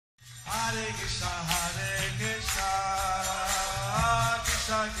Krishna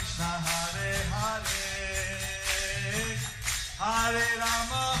Krishna Hare Hare Hare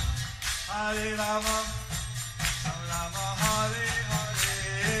Rama Rama Hare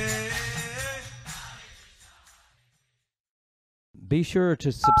Hare. Be sure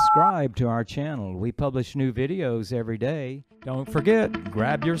to subscribe to our channel. We publish new videos every day. Don't forget,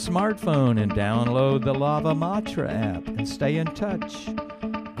 grab your smartphone and download the Lava Matra app and stay in touch.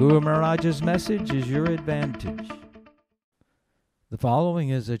 Guru Maharaj's message is your advantage. The following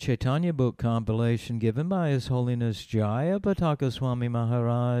is a Caitanya book compilation given by His Holiness Jayapataka Swami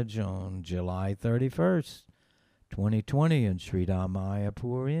Maharaj on July 31st, 2020 in Sri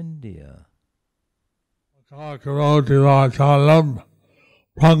Mayapur, India. Karoti Vachalam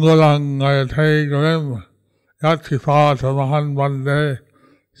Pangulang Ayate Gurim Yatifata Mahan Bande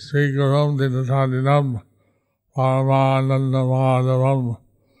Sri Gurum Dinatadinam Paramananda Madhavam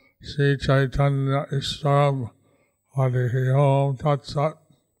Sri Caitanya Ishtaram Harihi Om Tat Sat.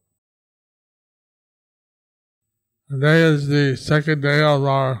 Today is the second day of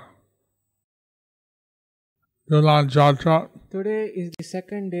our Julan Jatra. Today is the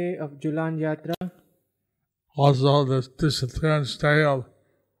second day of Julan Yatra. Also the disappearance day of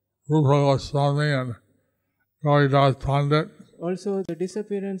Rupa Goswami and Gauridas Pandit. Also the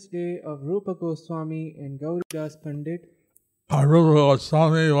disappearance day of Rupa Goswami and Gauridas Pandit. Rupa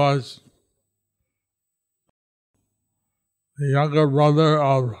Goswami was the younger brother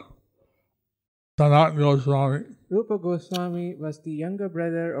of Sanat Goswami. Rupa Goswami was the younger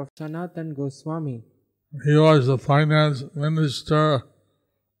brother of Sanatan Goswami. He was the finance minister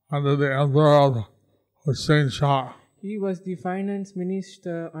under the emperor of Hussein Shah. He was the finance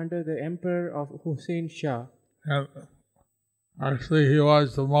minister under the emperor of Hussein Shah. And actually he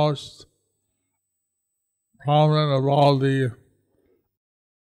was the most prominent of all the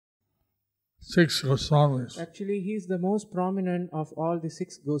 6 Goswamis. Actually, he is the most prominent of all the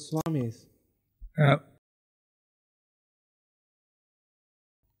 6 Goswamis. And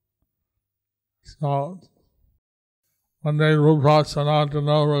so one day Rupa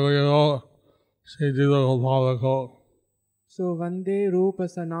Sanatana Ragyo Sri Jiva Gopalako. So Vande Rupa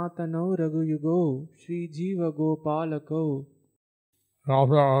Sanatano Raghuyugo Sri Jiva Gopalako.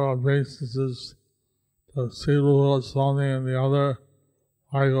 Offer our obeisances to Sri Rupa Goswami and the other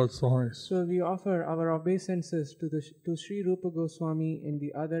 5 Goswamis. So we offer our obeisances to Sri Rupa Goswami and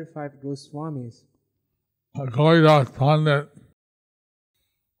the other 5 Goswamis. Gauridas Pandit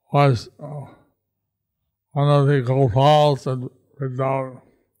was one of the Gopals in Vrindavan.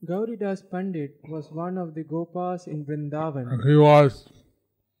 Gauridas Pandit was one of the Gopas in Vrindavan. And he was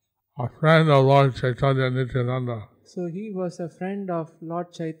a friend of Lord Caitanya Nityananda. So he was a friend of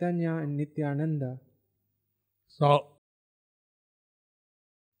Lord Caitanya and Nityananda. So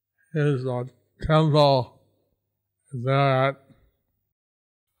his temple is there at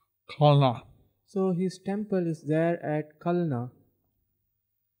Kalna. So his temple is there at Kalna.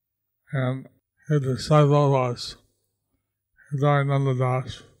 And his disciple was Hridayananda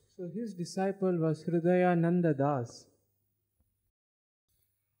Das. So his disciple was Hridayananda Das.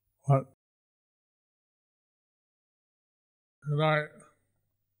 But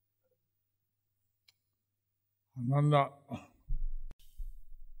Hridayananda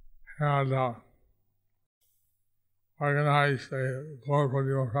had organized a Gaur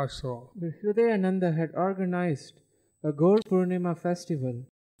Purnima festival. But Hridayananda had organized a Gaur Purnima festival.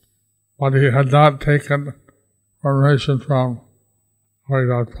 But he had not taken permission from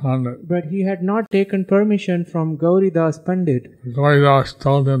Gauridas Pandit. But he had not taken permission from Gauridas Pandit. Gauridas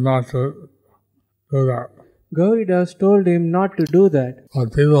told him not to do that. Gauridas told him not to do that.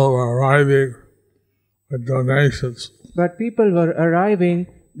 But people were arriving with donations. But people were arriving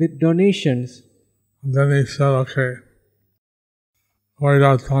with donations. And then he said, okay.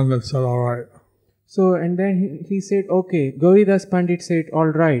 Gauridas Pandit said, all right. So, and then he said, okay. Gauridas Pandit said, all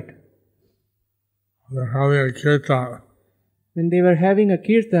right. They're having a kirtan. When they were having a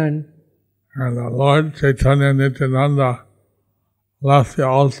kirtan, and the Lord Caitanya Nityananda left the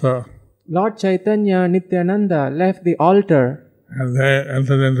altar. Lord Caitanya Nityananda left the altar. And they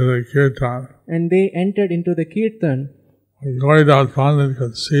entered into the kirtan. And they entered into the kirtan. Gauridas Pandit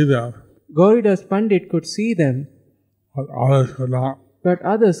could see them. Gauridas Pandit could see them. But others could not. But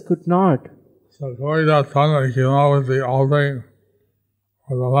others could not. So Gauridas Pandit came out with the offering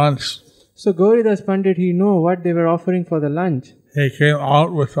for the lunch. So Gauridas Pandit, he knew what they were offering for the lunch. He came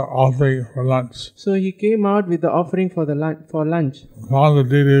out with the offering for lunch. So he came out with the offering for the lunch. Found the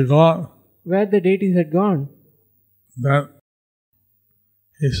deity gone. Where the deities had gone. Then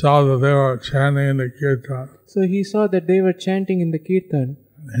he saw that they were chanting in the kirtan. So he saw that they were chanting in the kirtan.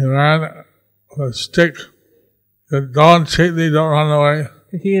 He ran with a stick. He said, "Don't cheat me, don't run away."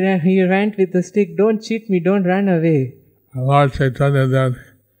 He ran with the stick, "Don't cheat me, don't run away." And Lord Caitanya then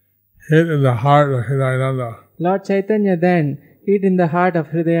hit in the heart of Hridayananda. Lord Chaitanya then hid in the heart of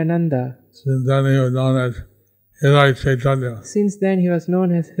Hridayananda. Since then he was known as Hriday Caitanya. Since then he was known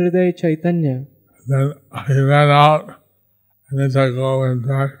as Hriday Chaitanya. Then he ran out, and Nitai Gaur went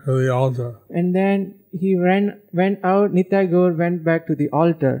back to the altar. And then he went out, Nitai Gaur went back to the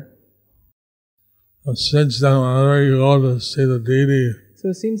altar. So since then, whenever you go to see the deity, So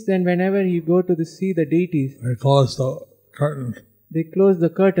since then, whenever you go to see the deities, they close the curtain they close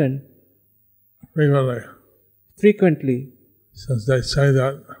the curtain frequently. Since they say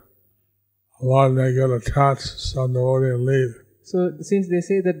that a Lord may get attached to some devotee and leave. So since they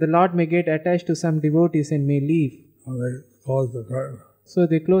say that the Lord may get attached to some devotees and may leave, And they close the curtain. so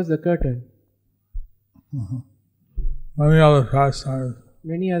they close the curtain. Many other pastimes.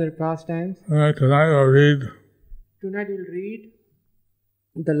 Many other pastimes. Tonight we'll read. Tonight we'll read.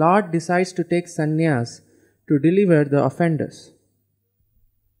 The Lord decides to take sannyas to deliver the offenders.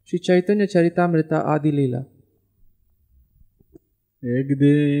 Shri Caitanya Charitamrita Adi Lila.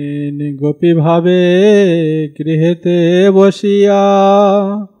 একদিন গোপী ভাবে গৃহেতে বসিয়া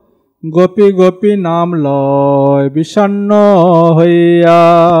গোপী গোপী নাম লয় বিষণ্ণ হইয়া.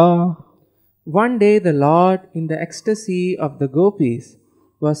 One day the Lord, in the ecstasy of the gopis,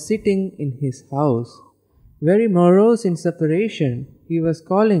 was sitting in his house. Very morose in separation, he was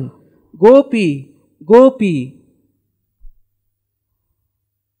calling, "Gopi, Gopi."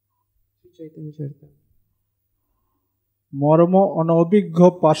 মর্ম অনভিজ্ঞ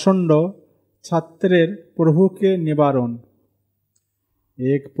পাষণ্ড ছাত্রের প্রভুকে নিবারণ.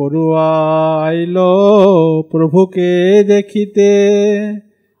 এক পড়ুয়া আইল প্রভুকে দেখিতে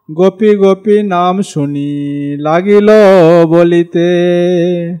গোপী গোপী নাম শুনি লাগিল বলিতে.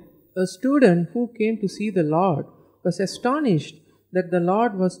 A student who came to see the Lord was astonished that the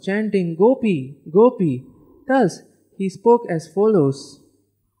Lord was chanting Gopi, Gopi. Thus he spoke as follows.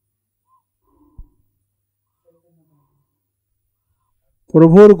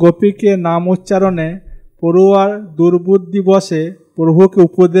 প্রভুর গোপীকে নাম উচ্চারণে পড়ুয়ার দুর্বুদ্ধি বসে প্রভুকে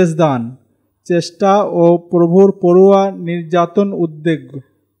উপদেশ দান চেষ্টা ও প্রভুর পড়ুয়া নির্যাতন উদ্বেগ.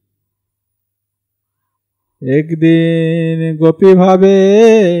 একদিন গোপী ভাবে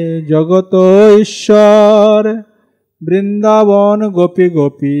জগত ঈশ্বর বৃন্দাবন গোপী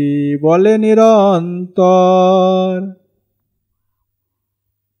গোপী বলে নিরন্তর.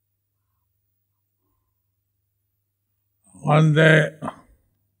 One day,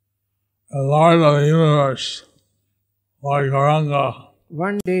 the Lord of the universe, Lord Gauranga,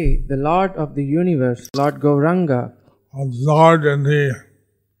 One day the Lord of the universe, Lord Gauranga, absorbed in the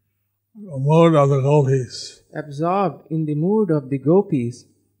mood of the gopis, absorbed in the mood of the gopis,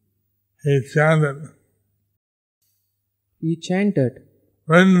 he chanted,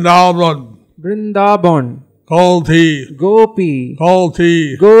 Vrindavan, Vrindavan, Golti, Gopi, Golti.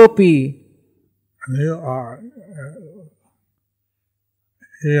 Gopi. And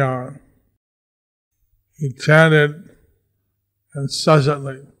he chanted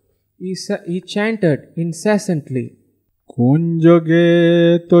incessantly. He chanted incessantly. কোন যোগে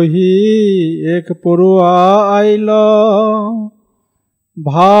তহি এক পড়ুয়া আইল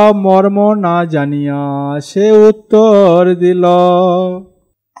ভাব মর্ম না জানিয়া সে উত্তর দিল.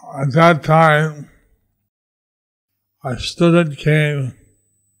 At that time, a student came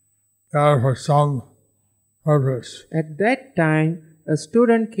there for some purpose. At that time, a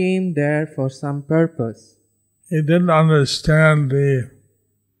student came there for some purpose. He didn't understand the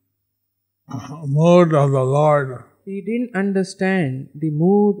mood of the Lord. He didn't understand the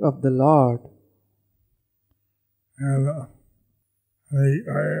mood of the Lord.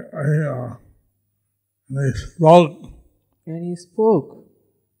 And he spoke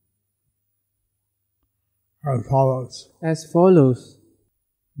as follows.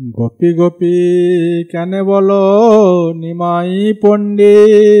 Gopi Gopi কেন বলো নিমাই পণ্ডে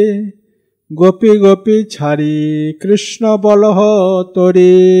গোপী গোপী ছাড়ি কৃষ্ণ বলহ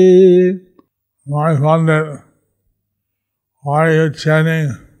তরি. My Pandit, why are you chanting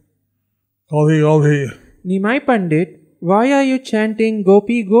Gopi Gopi? Nimai Pandit, why are you chanting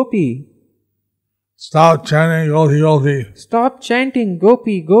Gopi Gopi? Stop chanting Gopi Gopi. Stop chanting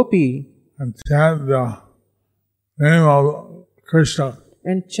Gopi Gopi. And chant the name of Krishna.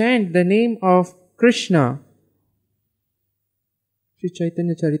 And chant the name of Krishna. Shri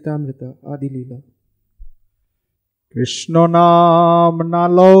Caitanya Charitamrita Adi Lila. Krishna নাম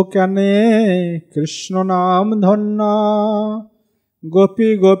নালো কেনে কৃষ্ণ নাম ধন্য গোপী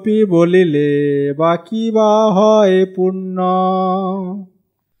গোপী বলিলে বাকি বা হয় পুণ্য.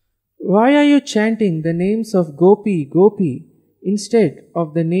 Why are you chanting the names of Gopi, Gopi, instead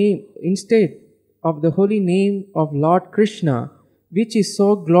of the holy name of Lord Krishna, which is so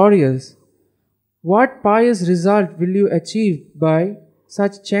glorious? What pious result will you achieve by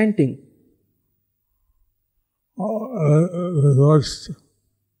such chanting?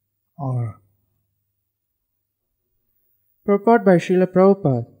 Purport by Srila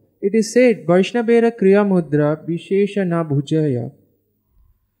Prabhupada. It is said, Vaishnavera Kriya Mudra Vishesha na Bhujaya.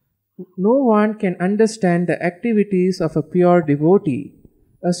 No one can understand the activities of a pure devotee.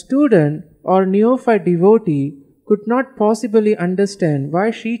 A student or neophyte devotee could not possibly understand why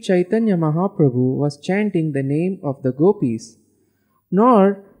Sri Caitanya Mahaprabhu was chanting the name of the gopis.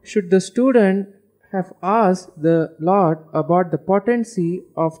 Nor should the student have asked the Lord about the potency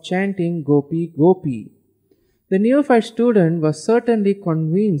of chanting Gopi Gopi. The neophyte student was certainly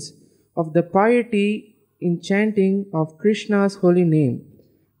convinced of the piety in chanting of Krishna's holy name.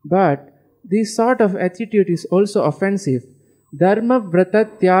 But this sort of attitude is also offensive. Dharma vrata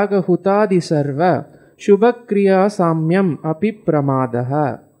tyaga hutadi sarva shubhakriya samyam api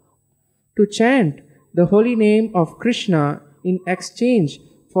pramadaha. To chant the holy name of Krishna in exchange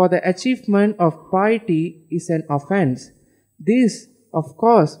for the achievement of piety is an offense. This, of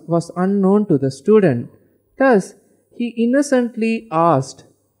course, was unknown to the student. Thus, he innocently asked,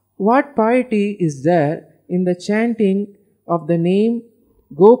 what piety is there in the chanting of the name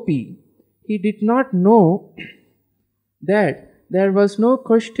Gopi? He did not know that there was no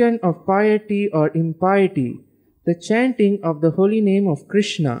question of piety or impiety. The chanting of the holy name of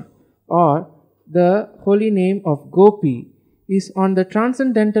Krishna or the holy name of Gopi is on the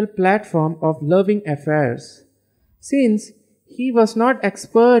transcendental platform of loving affairs. Since he was not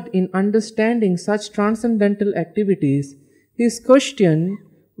expert in understanding such transcendental activities, his question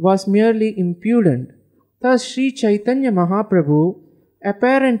was merely impudent. Thus Sri Caitanya Mahaprabhu,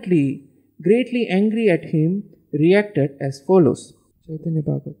 apparently greatly angry at him, reacted as follows. Chaitanya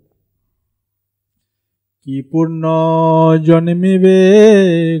Bhagavat. কি পূর্ণ জন্মিবে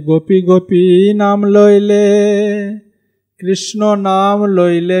গোপী গোপী নাম লইলে কৃষ্ণ নাম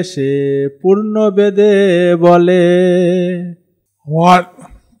লইলে সে পূর্ণ বেদে বলে What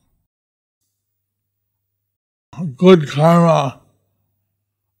good karma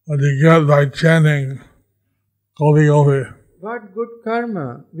will you get by chanting Gopi Gopi? What good karma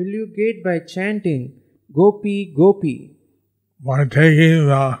will you get by chanting Gopi Gopi? By taking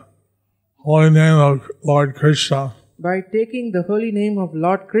the holy name of Lord Krishna. By taking the holy name of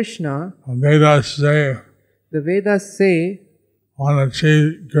Lord Krishna, the Vedas say, one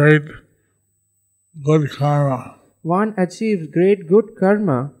achieves great good karma. One achieves great good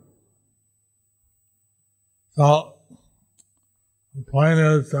karma. So, the point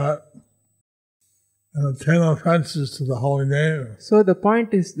is that in the 10 offenses to the holy name, so the point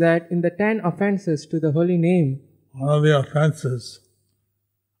is that in the 10 offenses to the holy name, one of the offenses,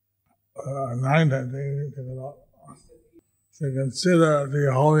 9 I think, to consider the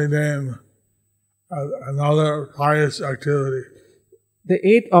holy name as another pious activity. The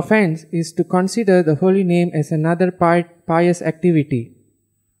 8th offense is to consider the holy name as another pious activity.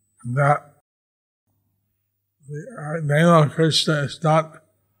 That the name of Krishna is not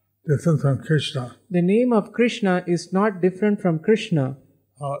different from Krishna. The name of Krishna is not different from Krishna.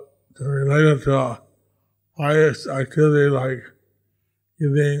 To relate it to a pious activity like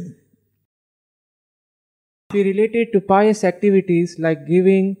giving. Be related to pious activities like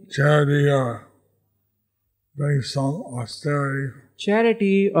giving, charity, or doing some austerity.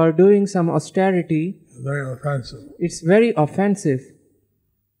 Charity or doing some austerity. Very offensive. It's very offensive.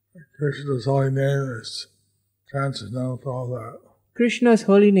 Krishna's holy name is transcendental to all that. Krishna's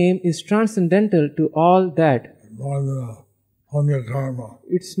holy name is transcendental to all that. More than a punya karma.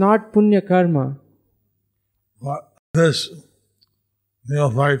 It's not punya karma. But this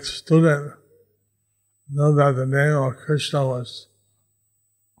neophyte student knew that the name of Krishna was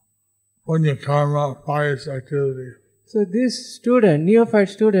punya karma, pious activity. So this student, neophyte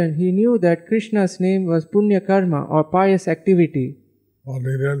student, he knew that Krishna's name was punya karma or pious activity. But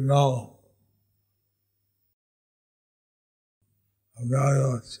he didn't know the value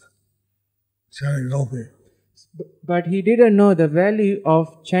of chanting Gopi. But he didn't know the value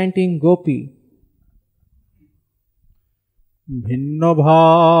of chanting Gopi. ভিন্ন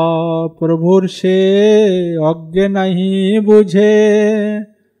ভাব প্রভুর সে অজ্ঞে নাহি বুঝে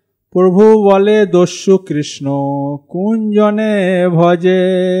প্রভু বলে দস্যু কৃষ্ণ কোন জনে ভজে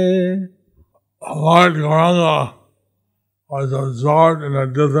Lord Gauranga was absorbed in a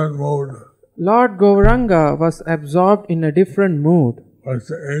different mood. Lord Gauranga was absorbed in a different mood. But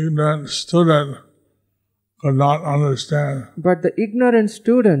the ignorant student could not understand. But the ignorant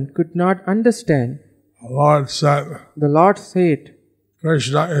student could not understand. The Lord said, The Lord said,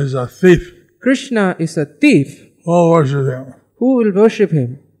 Krishna is a thief. Krishna is a thief. Who will worship him? Who will worship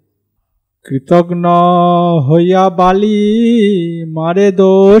him? কৃতজ্ঞ হইয়া বালি মারে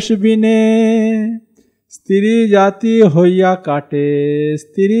দোষ বিনে স্ত্রী জাতি হইয়া কাটে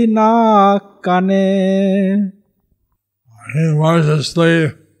স্ত্রী নাক কানে He mercilessly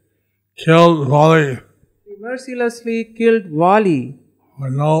killed Vali He mercilessly killed Vali for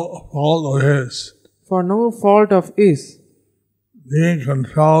no fault of his. for no fault of his, Being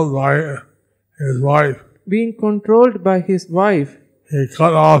controlled by his wife, being controlled by his wife. he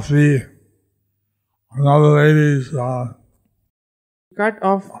cut off another lady's Cut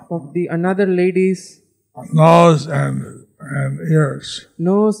off of the another lady's nose and ears.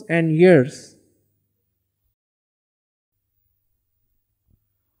 nose and ears.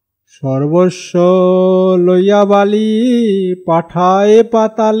 সর্বস্ব লইয়া বালি পাঠায়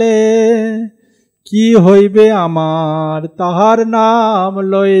পাতালে কি হইবে আমার তাহার নাম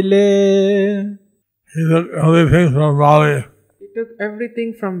লইলে He took everything from Bali He took everything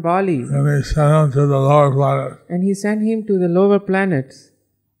from Bali and he sent him to the lower planet, and he sent him to the lower planets,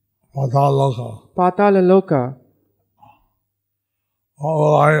 Pataloka. Patala Loka. What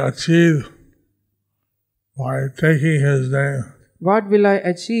will I achieve by taking his name, What will I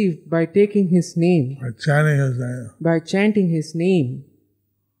achieve by taking his name, by chanting his name? by chanting his name?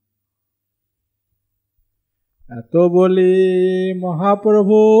 এত বলি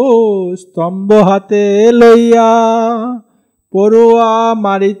মহাপ্রভু স্তম্ভ হাতে লইয়া পড়ুয়া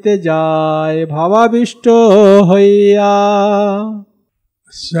মারিতে যায় ভাবাবিষ্ট হইয়া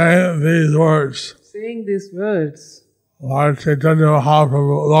Saying these words, Saying these words, Lord Caitanya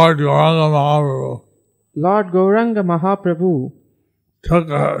Mahaprabhu, Lord Gauranga Mahaprabhu, Lord Gauranga Mahaprabhu took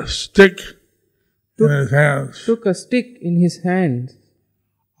a stick in his hands, took a stick in his hand,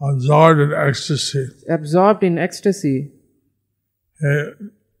 absorbed in ecstasy. absorbed in ecstasy. He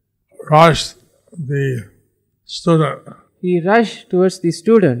rushed the student He rushed towards the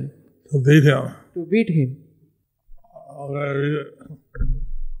student to beat him. to beat him. Okay, read it.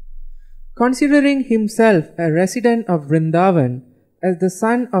 Considering himself a resident of Vrindavan as the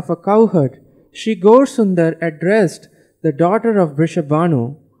son of a cowherd, Sri Gaur-Sundar addressed the daughter of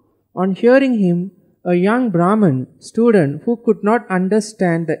Vrishabhanu. On hearing him, a young Brahmin student who could not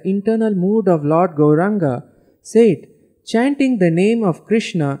understand the internal mood of Lord Gauranga said, "Chanting the name of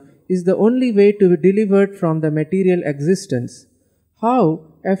Krishna is the only way to be delivered from the material existence. How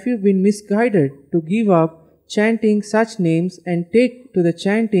have you been misguided to give up chanting such names and take to the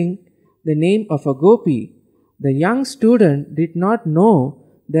chanting the name of a gopi?" The young student did not know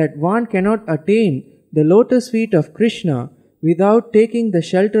that one cannot attain the lotus feet of Krishna without taking the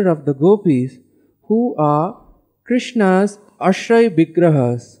shelter of the gopis, who are Krishna's Ashray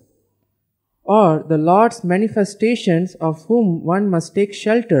Vigrahas, or the Lord's manifestations of whom one must take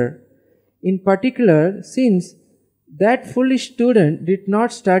shelter. In particular, since that foolish student did not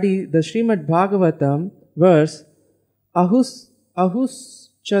study the Srimad Bhagavatam verse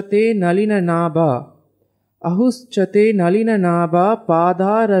Ahuschate Nalina Naba Ahuschate Nalina Naba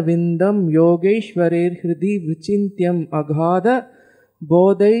Padaravindam Yogeshwarer Hridi Vichintyam Aghada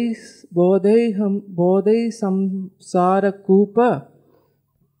Bodhai Samsara Kupa.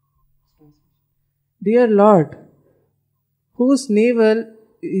 Dear Lord, whose navel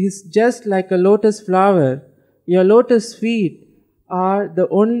is just like a lotus flower, your lotus feet are the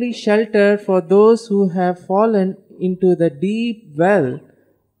only shelter for those who have fallen into the deep well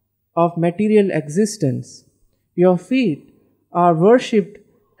of material existence. Your feet are worshipped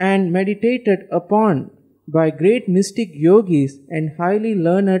and meditated upon by great mystic yogis and highly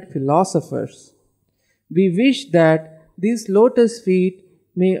learned philosophers. We wish that these lotus feet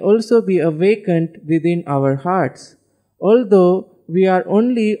may also be awakened within our hearts. Although we are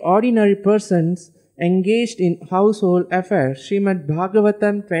only ordinary persons engaged in household affairs. Srimad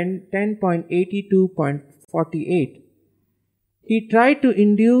Bhagavatam 10.82.48. He tried to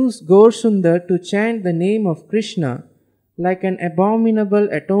induce Gaur-Sundar to chant the name of Krishna like an abominable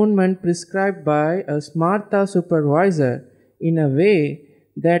atonement prescribed by a smarta supervisor in a way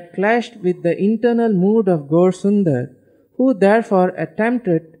that clashed with the internal mood of Gaur-Sundar, who therefore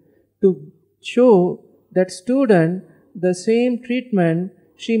attempted to show that student the same treatment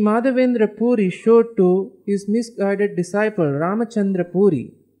Sri Madhavendra Puri showed to his misguided disciple Ramachandra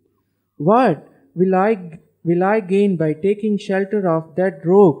Puri. What will I gain by taking shelter of that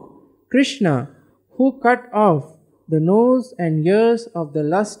rogue, Krishna, who cut off the nose and ears of the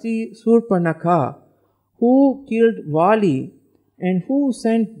lusty Surpanakha, who killed Vali, and who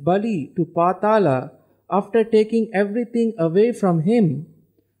sent Bali to Patala, after taking everything away from him,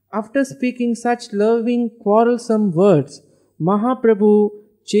 after speaking such loving, quarrelsome words, Mahaprabhu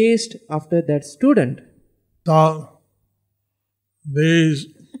chased after that student. So these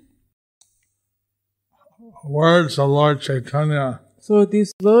words of Lord Caitanya So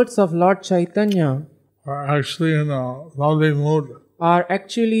these words of Lord Caitanya are actually in a loving mood, are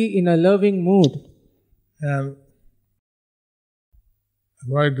actually in a loving mood, and it's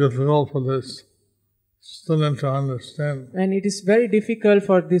very difficult for this student to understand. and it is very difficult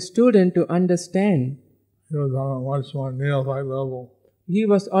for this student to understand. He was on a much more neophyte level. He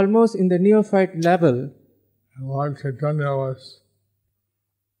was almost in the neophyte level, And Lord Caitanya was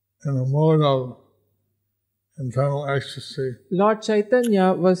in a mood of internal ecstasy. Lord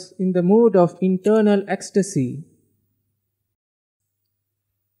Chaitanya was in the mood of internal ecstasy.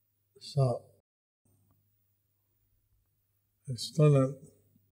 So the student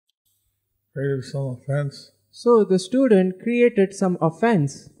created some offense So the student created some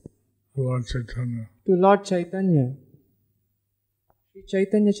offense to Lord Caitanya. to Lord Chaitanya. Sri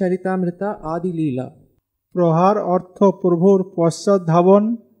Chaitanya Charitamrita Adi Lila. প্রহার অর্থ প্রভুর পশ্চাৎধাবন,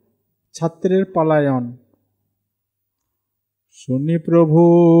 ছাত্রের পলায়ন। শুনি প্রভু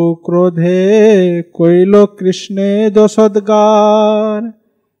ক্রোধে কইল কৃষ্ণে দোষোদ্গার,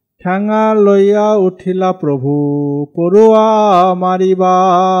 ঠ্যাঙা লইয়া উঠিলা প্রভু পড়ুয়া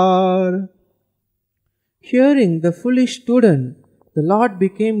মারিবার। Hearing the foolish student, the Lord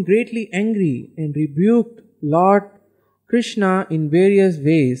became greatly angry and rebuked Lord Krishna in various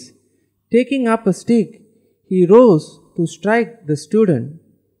ways. Taking up a stick, he rose to strike the student.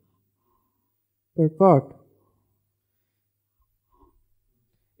 Purport.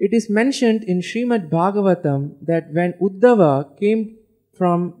 It is mentioned in Srimad Bhagavatam that when Uddhava came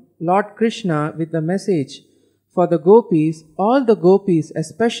from Lord Krishna with the message for the gopis, all the gopis,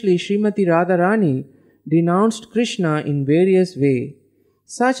 especially Srimati Radharani, denounced Krishna in various ways.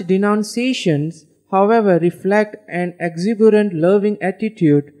 Such denunciations, however, reflect an exuberant loving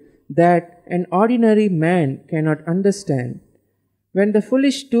attitude that an ordinary man cannot understand. When the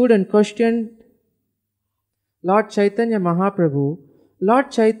foolish student questioned Lord Chaitanya Mahaprabhu,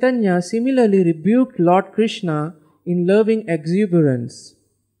 Lord Chaitanya similarly rebuked Lord Krishna in loving exuberance.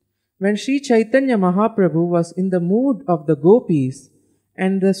 When Sri Chaitanya Mahaprabhu was in the mood of the gopis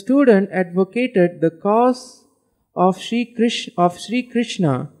and the student advocated the cause of Sri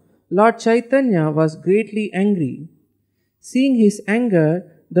Krishna, Lord Chaitanya was greatly angry. Seeing his anger,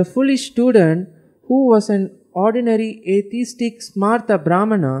 the foolish student, who was an ordinary atheistic Smarta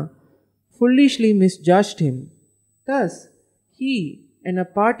Brahmana, foolishly misjudged him. Thus, he and a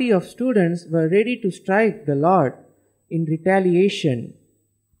party of students were ready to strike the Lord in retaliation.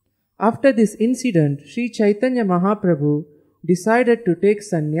 After this incident, Sri Chaitanya Mahaprabhu decided to take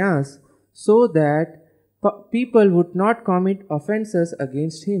sannyas so that people would not commit offences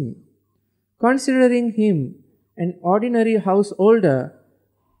against him. Considering him an ordinary householder,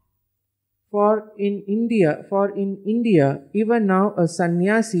 for in India, even now a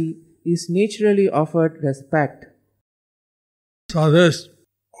sannyasi is naturally offered respect. So this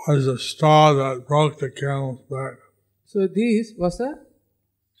was a straw that broke the camel's back. So this was a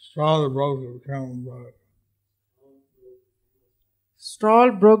Straw that broke the camel's back.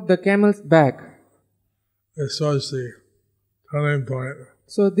 straw broke the camel's back. This was the turning point.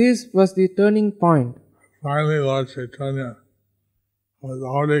 So this was the turning point. Finally, Lord Caitanya was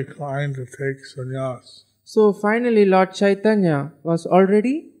already inclined to take sannyas. So finally Lord Chaitanya was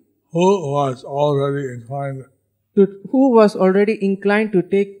already inclined to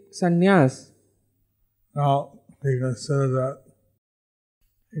take sannyas. Now he considered that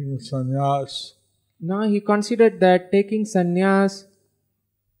taking sannyas, Now he considered that taking sannyas,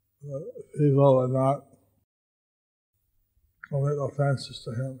 people would not commit offenses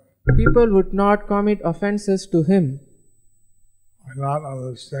to him people would not commit offences to him by not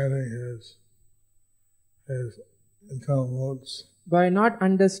understanding his internal moods, by not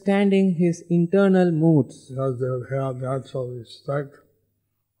understanding his internal moods, because they would have natural respect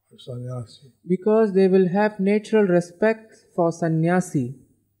for sannyasi. because they will have natural respect for sannyasi.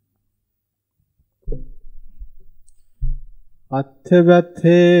 আথে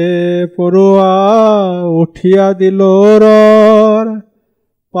ব্যথে পড়ুয়া উঠিয়া দিল রর,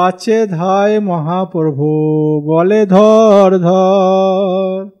 পাছে ধায় মহাপ্রভু বলে ধর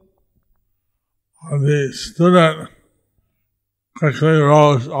ধর। The student quickly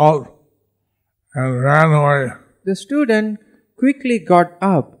rose up and ran away. The student quickly got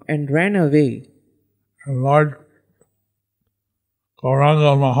up and ran away. And Lord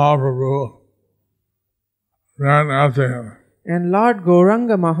Gauranga Mahaprabhu ran after him. And Lord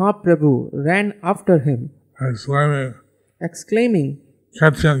Gauranga Mahaprabhu ran after him, exclaiming,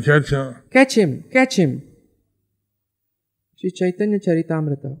 catch him, catch him. Catch him, catch him. Sri Caitanya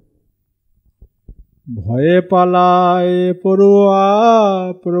Charitamrita. ভয়ে পালায় পড়ুয়া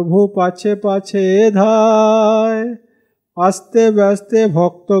প্রভু পাছে পাছে ধায় আস্তে ব্যস্তে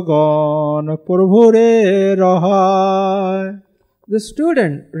ভক্তগণ প্রভুরে রহায় The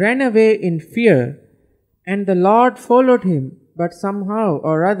student ran away in fear, and the Lord followed him, but somehow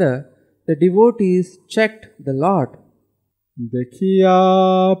or other the devotees checked the Lord. দেখিয়া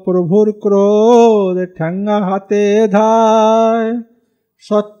প্রভুর ক্রোধ ঠ্যাঙ্গা হাতে ধায়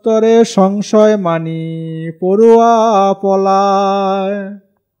সত্তরে সংশয় মানি পড়ুয়া পলায়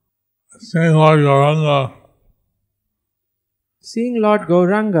Seeing Lord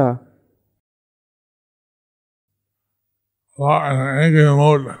Gauranga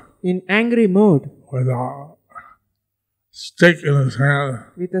in angry mood,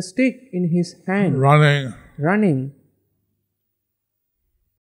 with a stick in his hand, running.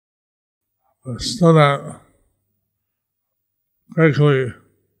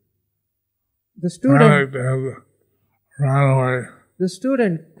 The student quickly panicked and ran away. The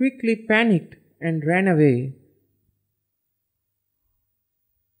student quickly panicked and ran away.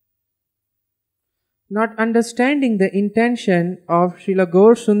 Not understanding the intention of Srila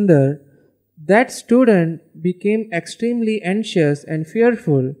Gaur Sundar, that student became extremely anxious and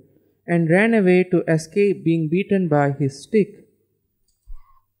fearful and ran away to escape being beaten by his stick.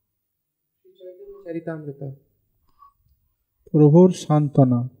 Charitamrita. প্রভুর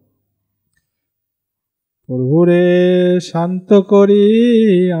সান্ত্বনা প্রভুরে শান্ত করি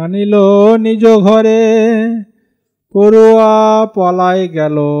আনিল নিজ ঘরে পড়ুয়া পলায়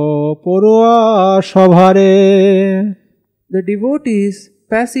গেল পড়ুয়া সভারে The devotees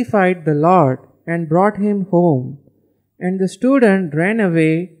pacified the Lord and brought him home, and the student ran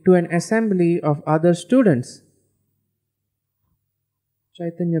away to an assembly of other students.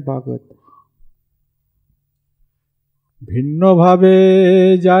 Caitanya Bhagavat. ভিন্নভাবে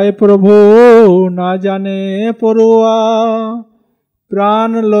যায় প্রভু না জানে পড়ুয়া প্রাণ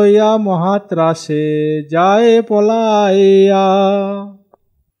লইয়া মহাত্রাসে যায় পলাইয়া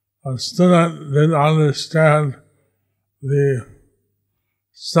A student didn't understand the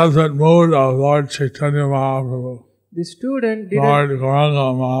subtle mood of Lord Caitanya Mahaprabhu. The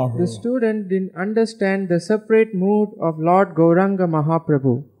student didn't understand the separate mood of Lord Gauranga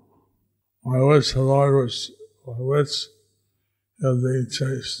Mahaprabhu, by which the Lord was being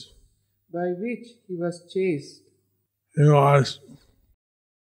chased. By which he was chased. He was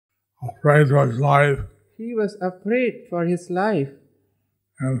afraid for his life. He was afraid for his life.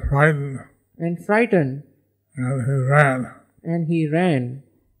 And frightened. And frightened. And he ran. And he ran.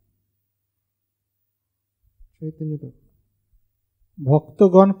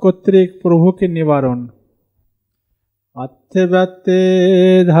 ভক্তগণ কর্তৃক প্রভুকে নিবারণ আত্মে ব্যত্তে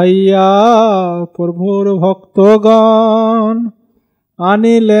ধাইয়া প্রভুর ভক্তগণ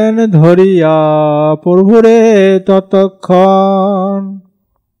আনিলেন ধরিয়া প্রভুরে ততক্ষণ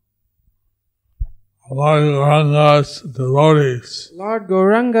Lord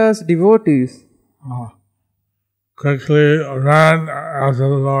Gauranga's devotees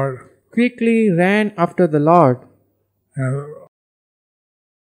quickly ran after the Lord. And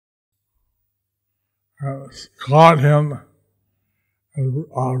caught him and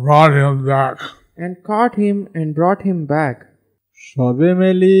brought him back. And brought him back. সবে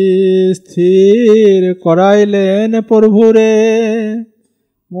মেলি স্থির করাইলেন প্রভুরে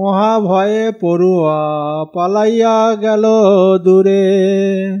মহাভয়ে পড়ুয়া পালাইয়া গেল দূরে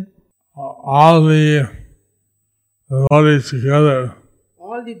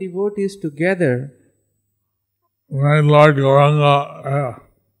all the devotees together when Lord Gauranga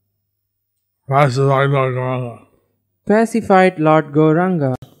pacified Lord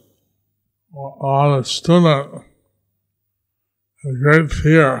Gauranga. All the student in great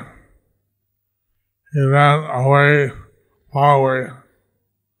fear, he ran away, far away.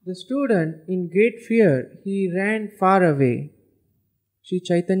 The student in great fear, he ran far away. Sri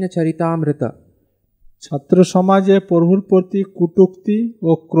Caitanya Charitamrita. ছাত্র সমাজে প্রভুর প্রতি কটূক্তি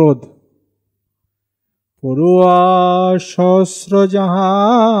ও ক্রোধ পড়ুয়া সহস্র যাহা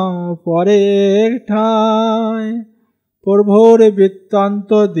পরে ঠায় প্রভুর বৃত্তান্ত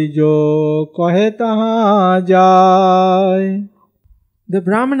দ্বিজ কহে তাহা যায় The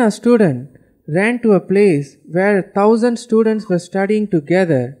Brahmana student ran to a place where 1,000 students were studying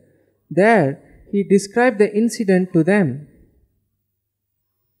together. There, he described the incident to them.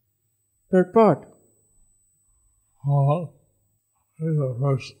 Purport.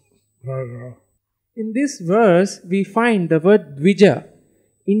 In this verse, we find the word Dvija,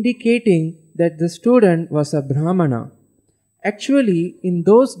 indicating that the student was a Brahmana. Actually, in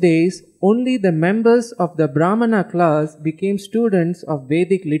those days, only the members of the Brahmana class became students of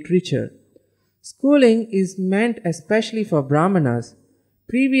Vedic literature. Schooling is meant especially for Brahmanas.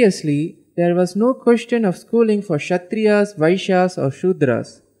 Previously, there was no question of schooling for Kshatriyas, Vaishyas or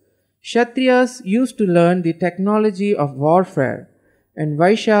Shudras. Kshatriyas used to learn the technology of warfare, and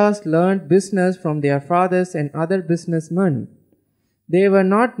Vaishyas learned business from their fathers and other businessmen. They were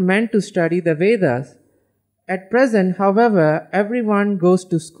not meant to study the Vedas. At present, however, everyone goes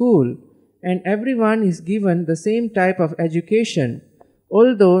to school and everyone is given the same type of education,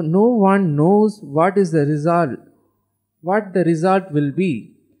 although no one knows what the result will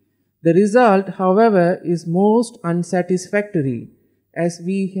be. The result, however, is most unsatisfactory, as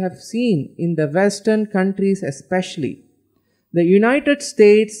we have seen in the Western countries especially. The United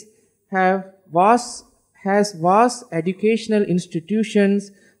States has vast educational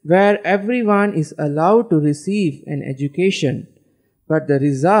institutions where everyone is allowed to receive an education, but the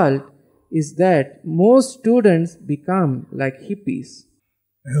result is that most students become like hippies.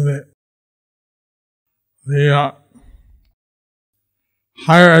 In the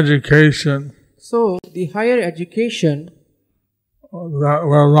higher education, So, the higher education,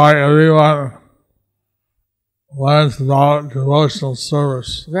 whereby everyone learns about devotional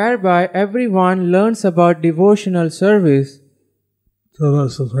service whereby everyone learns about devotional service to the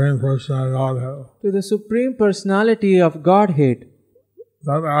Supreme Personality of Godhead. to the Supreme Personality of Godhead.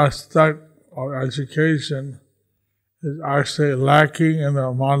 That aspect of education is actually lacking in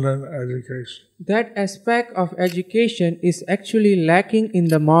the modern education. That aspect of education is actually lacking in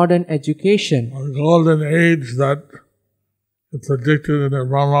the modern education. The golden age that is predicted in the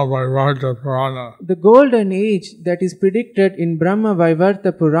Brahma Vaivarta Purana, The golden age that is predicted in Brahma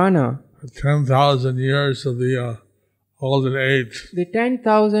Vaivarta Purana, 10,000 years of the golden age, the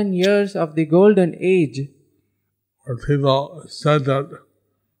 10,000 years of the golden age, where people said that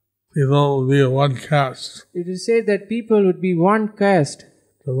people will be one caste, it is said that people would be one caste,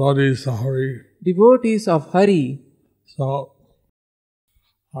 devotees of Hari. devotees of Hari. So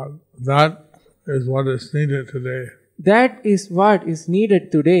that is what is needed today. That is what is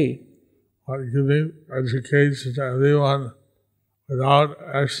needed today. Giving education to everyone without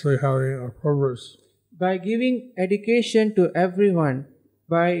actually having a purpose. By giving education to everyone,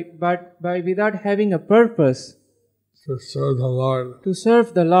 but without having a purpose To serve the Lord to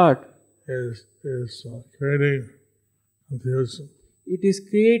serve the Lord, is creating confusion. it is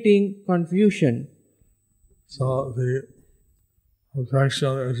creating confusion. So the perfection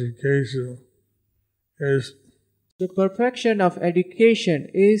of education is The perfection of education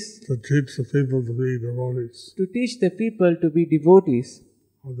is to teach the people to be devotees to teach the people to be devotees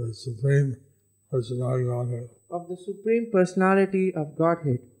of the Supreme Personality of Godhead. of the Supreme Personality of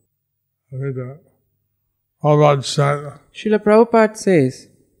Godhead. I read that. Prabhupada said, Srila Prabhupada says,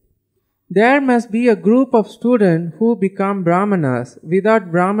 there must be a group of students who become Brahmanas.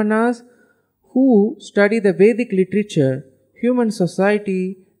 Without Brahmanas who study the Vedic literature, human society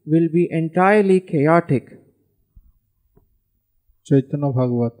will be entirely chaotic. Chaitanya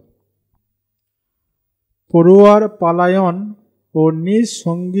ভাগবত পড়ুয়ার পালায়ন ও নিজ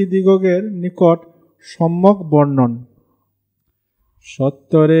সঙ্গীদিগের নিকট সম্যক বর্ণন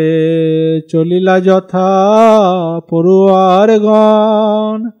সত্তরে চলিলা যথা পড়ুয়ার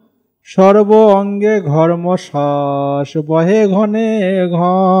গণ সর্ব অঙ্গে ঘর্ম শ্বাস বহে ঘনে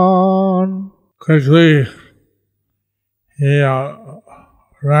ঘন quickly he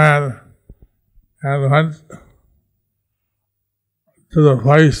ran and went to the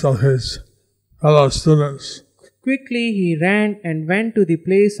place of his fellow students. Quickly he ran and went to the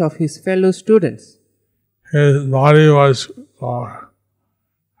place of his fellow students. His body was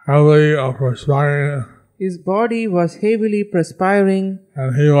heavily perspiring, His body was heavily perspiring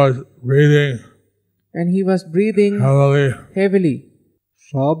and he was breathing heavily.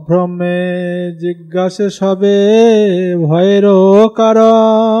 সভ্রমে জিজ্ঞাসে সবে ভয়েরও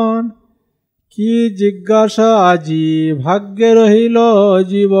কারণ কি জিজ্ঞাসা আজি ভাগ্যে রহিল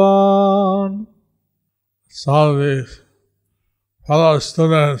জীবন So his fellow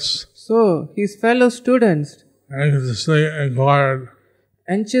students So his fellow students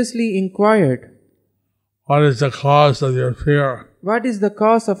anxiously inquired, What is the cause of your fear? What is the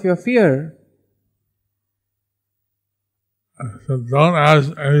cause of your fear? So don't ask,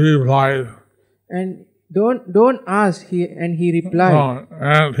 and he replied. And don't ask. He replied. No,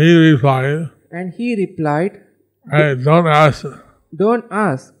 and he replied. And he replied. Hey, don't ask. Don't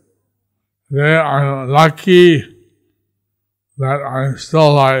ask. They are lucky that I am still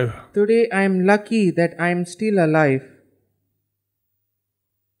alive. Today I am lucky that I am still alive.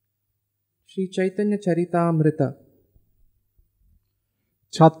 Sri Caitanya Charitamrita.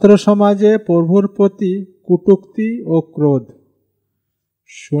 ছাত্র সমাজে প্রভুর প্রতি কুটুক্তি ও ক্রোধ।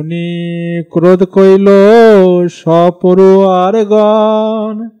 শুনি ক্রোধ কইল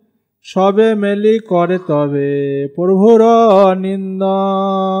সপড়ুয়ারগণ, সবে মেলি করে তবে প্রভুর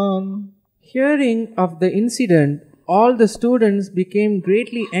নিন্দন। Hearing of the incident, all the students became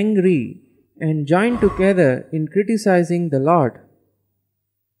greatly angry and joined together in criticizing the Lord.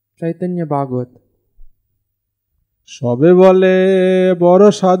 Chaitanya Bhagavat. সবে বলে বড়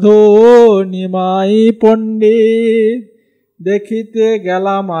সাধু নিমাই পণ্ডিত, দেখিতে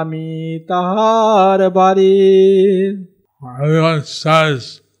গেলাম আমি তাহার বাড়ি। Everyone says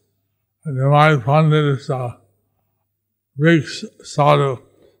Nimai Pandit is a big sadhu,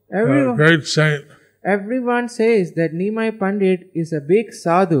 a great saint. Everyone says that Nimai Pandit is a big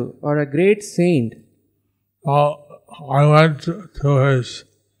sadhu or a great saint. I went to his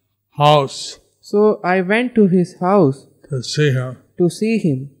house. So I went to his house to see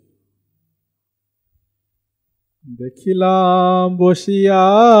him. দেখিলাম বসিয়া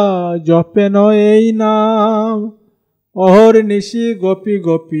জপেন এই নাম, অহর নিশি গোপী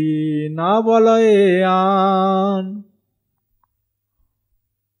গোপী না বলয়ে আন।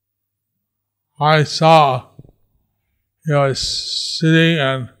 I saw he was sitting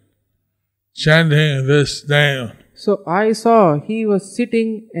and chanting this name. So I saw he was sitting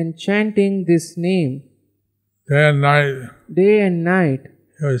and chanting this name. Day and night. Day and night.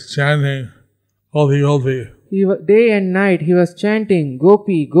 He was chanting Gopi Gopi. Day and night he was chanting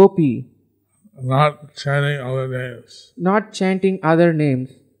Gopi Gopi. Not chanting other names. Not chanting other names.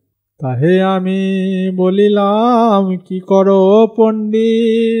 তাহে আমি বলিলাম কি করো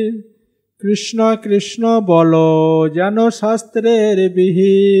পণ্ডিত, কৃষ্ণ কৃষ্ণ বলো যেন শাস্ত্রের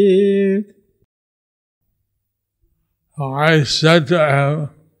বিহিত। I said to him,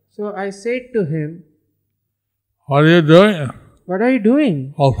 So I said to him, what are you doing? What are you doing?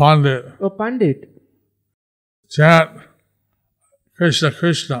 Oh Pandit. Oh Pandit. Chant Krishna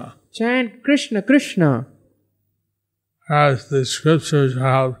Krishna. Chant Krishna Krishna. As the scriptures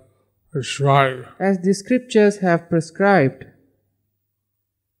have prescribed. As the scriptures have prescribed.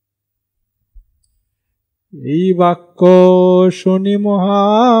 এই বাক্য শুনি মহা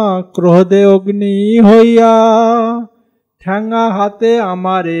ক্রোধে অগ্নি হইয়া, ঠ্যাঙা হাতে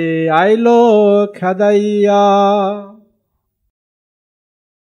আমারে আইলো খেদাইয়া।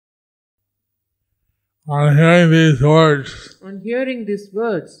 On hearing these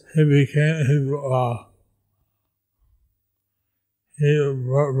words, he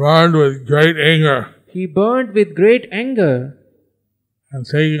burned with great anger. He burned with great anger. And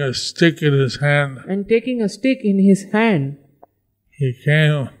taking a stick in his hand,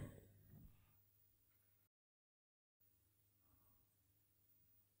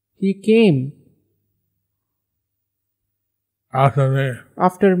 he came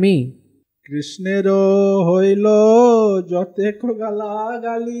after me. কৃষ্ণেরও হইল যতেক গালা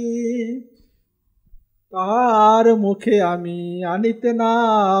গালি, তার মুখে আমি আনিতে না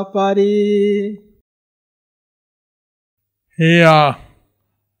পারি।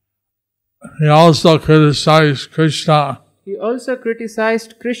 He also criticized Krishna.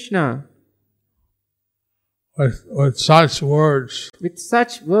 With such words.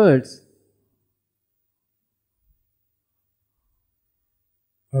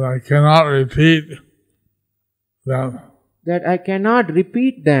 That I cannot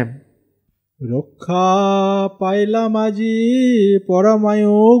repeat them. রক্ষা পাইলাম আজি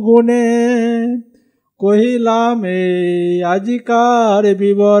পরমায়ু গুণে, কহিলাম এই আজিকার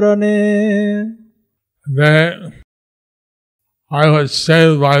বিবরণে। I was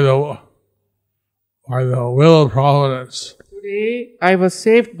saved by the will of providence. Today I was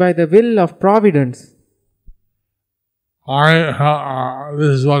saved by the will of providence.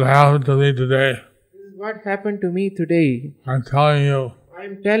 This is what happened to me today. I'm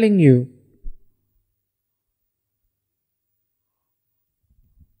telling you.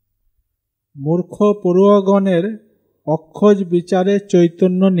 মূর্খ পড়ুয়াগণের অক্ষজ বিচারে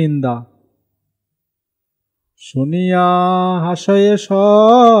চৈতন্য নিন্দা, শুনিয়া হাসয়ে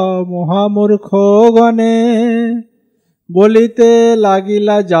মহামূর্খ গণে, বলিতে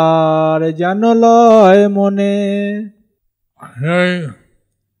লাগিলা যার যেন লয় মনে। Hearing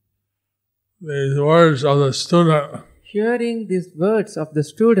these words of the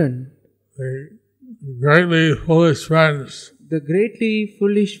student, the greatly foolish friends,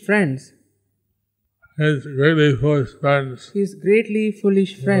 his greatly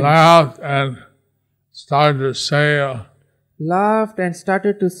foolish friends laughed and started to say laughed and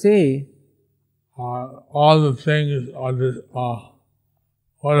started to say, all the things on this,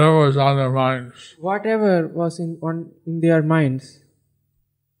 whatever was on their minds. whatever was in their minds.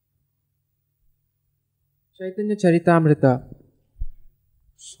 Chaitanya Charitamrita.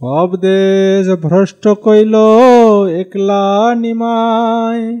 সব দেশ ভ্রষ্ট কইল একলা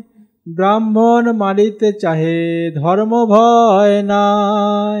নিমায় ব্রাহ্মণ মারিতে চাহে ধর্ম ভয়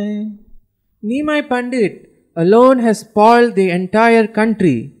নাই Nimai Pandit alone has spoiled the entire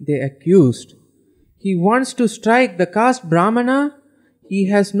country, they accused. He wants to strike the caste Brahmana. He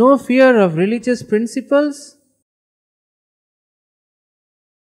has no fear of religious principles.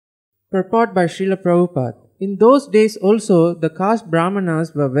 Purport by Srila Prabhupada. In those days also, the caste Brahmanas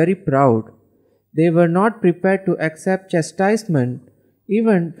were very proud. They were not prepared to accept chastisement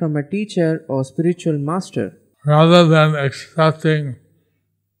even from a teacher or spiritual master. Rather than accepting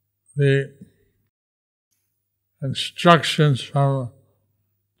the instructions from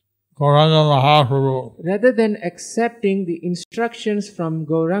Gauranga Mahaprabhu, Rather than accepting the instructions from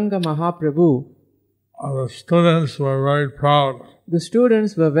Gauranga Mahaprabhu, the students were very proud. the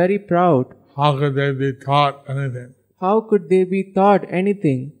students were very proud. How could they be taught anything? How could they be taught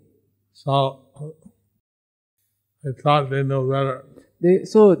anything? So they thought they knew better.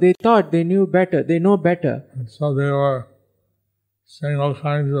 They thought they knew better. They know better. And so they were saying all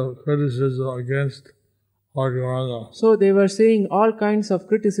kinds of criticism against Lord Gauranga. So they were saying all kinds of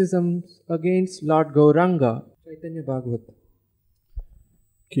criticisms against Lord Gauranga. Chaitanya Bhagavat.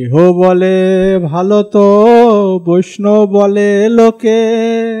 কেহ বলে ভালো তো বৈষ্ণব বলে লোকে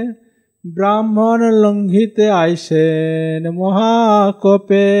ব্রাহ্মণ লঙ্ঘিতে আইসেন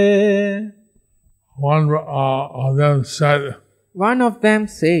মহাকোপে One of them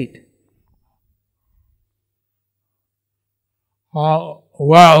said,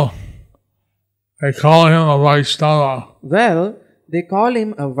 well, they call him a Vaishnava. well, they call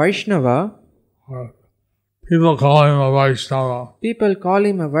him a Vaishnava. People call him a Vaishnava. People call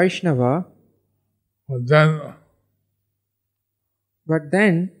him a Vaishnava. But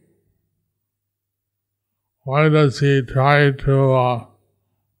then, why does he try to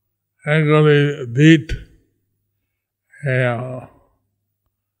angrily beat a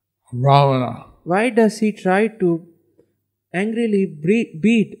Brahmana? why does he try to angrily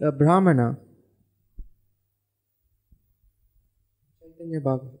beat a Brahmana? Chaitanya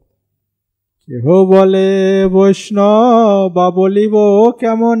Bhagavat. কেহ বলে বৈষ্ণব বা বলিব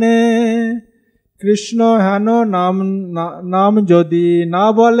কেমনে কৃষ্ণ হেন নাম যদি না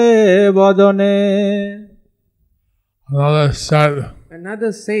বলে বদনে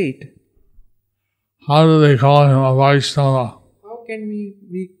Another said, How do they call him a Vaishnava? How can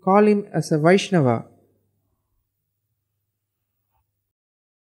we call him as a Vaishnava?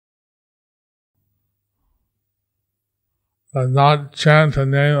 Does not chant the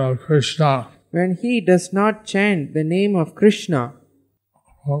name of Krishna When he does not chant the name of Krishna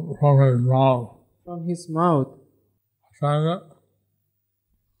from his mouth. from his mouth. Sound it?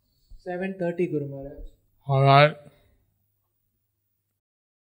 7:30 Guru Maharaj. All right.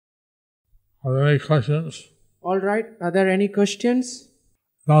 Are there any questions? All right. Are there any questions?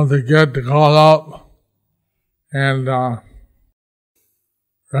 Don't forget to call up and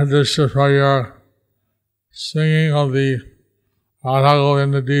register for your singing of the Radha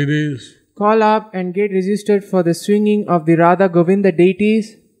Govinda deities. Call up and get registered for the swinging of the Radha Govinda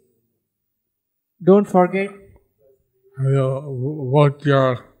deities. Don't forget.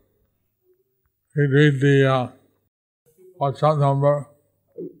 Read the WhatsApp number.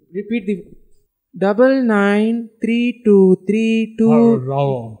 Repeat the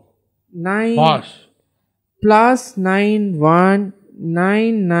 993232 Plus. plus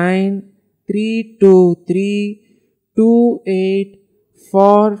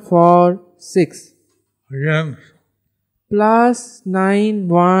 919932328446. Again. Plus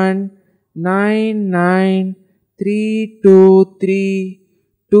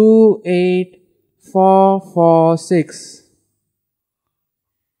 919932328446.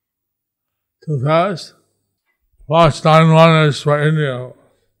 Too fast? Plus 91 is for India.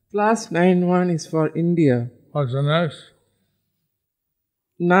 Plus 91 is for India. What's the next?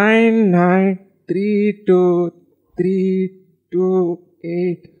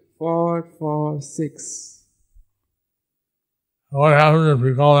 9932328446. What happens if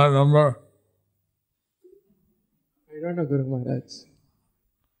we call that number? I don't know, Guru Maharaj.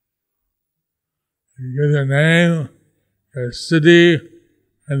 You give your name, your city,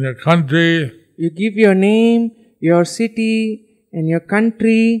 and your country. You give your name, your city, and your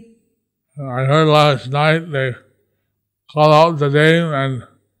country. I heard last night they call out the name and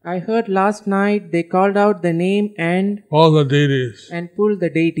I heard last night they called out the name and all the deities pulled the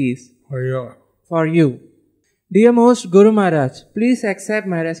deities for you. for you. Dear most Guru Maharaj, please accept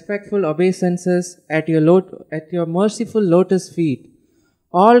my respectful obeisances at your merciful lotus feet.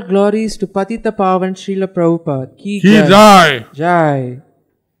 All glories to Patita Pavan Srila Prabhupada. Ki Jai. Jai.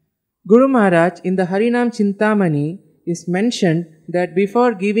 Guru Maharaj in the Harinam Chintamani is mentioned that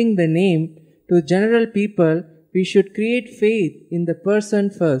before giving the name to general people, we should create faith in the person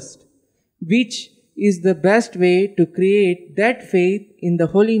first, which is the best way to create that faith in the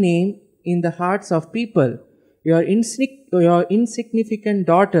holy name in the hearts of people. Your insignificant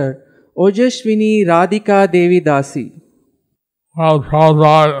daughter, Ojashwini Radhika Devi Dasi. Well,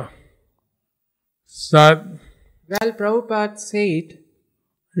 Prabhupada said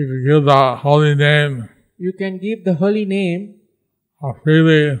you can give the holy name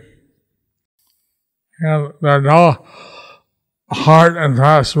freely, and there's no hard and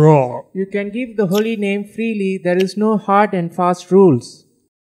fast rule. You can give the holy name freely, there is no hard and fast rules.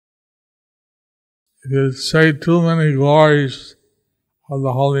 If you say too many glories of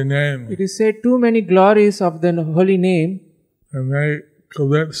the holy name, it is said too many glories of the holy name, they may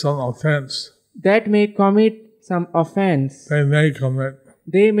commit some offense. That may commit some offense. They may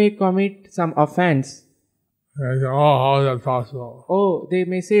commit some offense. They say, oh, how is that possible? Oh, they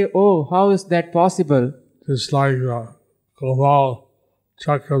may say, oh, how is that possible? Just like Gopal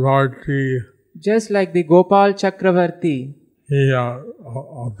Chakravarti. Just like the Gopal Chakravarti. He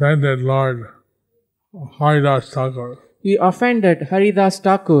offended Lord Haridas Thakur. He offended Haridas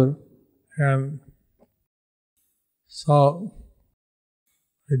Thakur. And so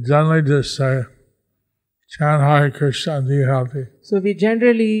we generally just say, chant Hare Krishna and be happy. So we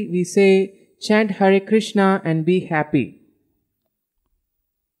generally say, chant Hare Krishna and be happy.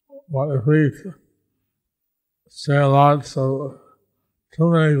 But if we say lots of too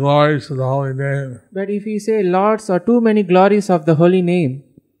many glories of the holy name, but if we say lots or too many glories of the holy name,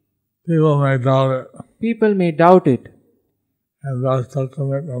 people may doubt it. And thus they'll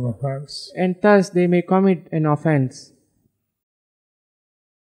commit an offense. And thus they may commit an offense.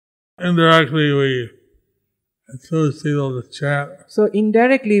 Indirectly we enthuse people to chant. So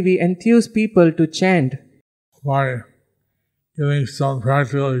indirectly we enthuse people to chant. By giving some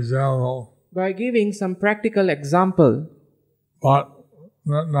practical example. By giving some practical example. But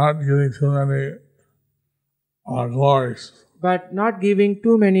not giving too many glories. But not giving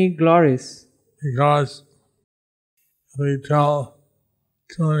too many glories. Because if we tell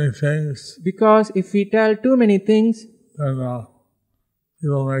too many things, then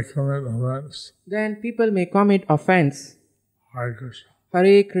people may commit offense. Then people may commit offense. Hare Krishna.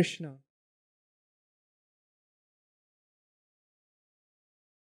 Hare Krishna.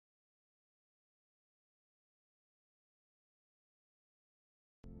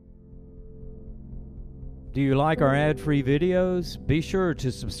 Do you like our ad-free videos? Be sure to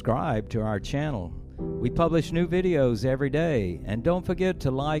subscribe to our channel. We publish new videos every day, and don't forget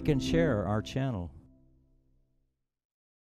to like and share our channel.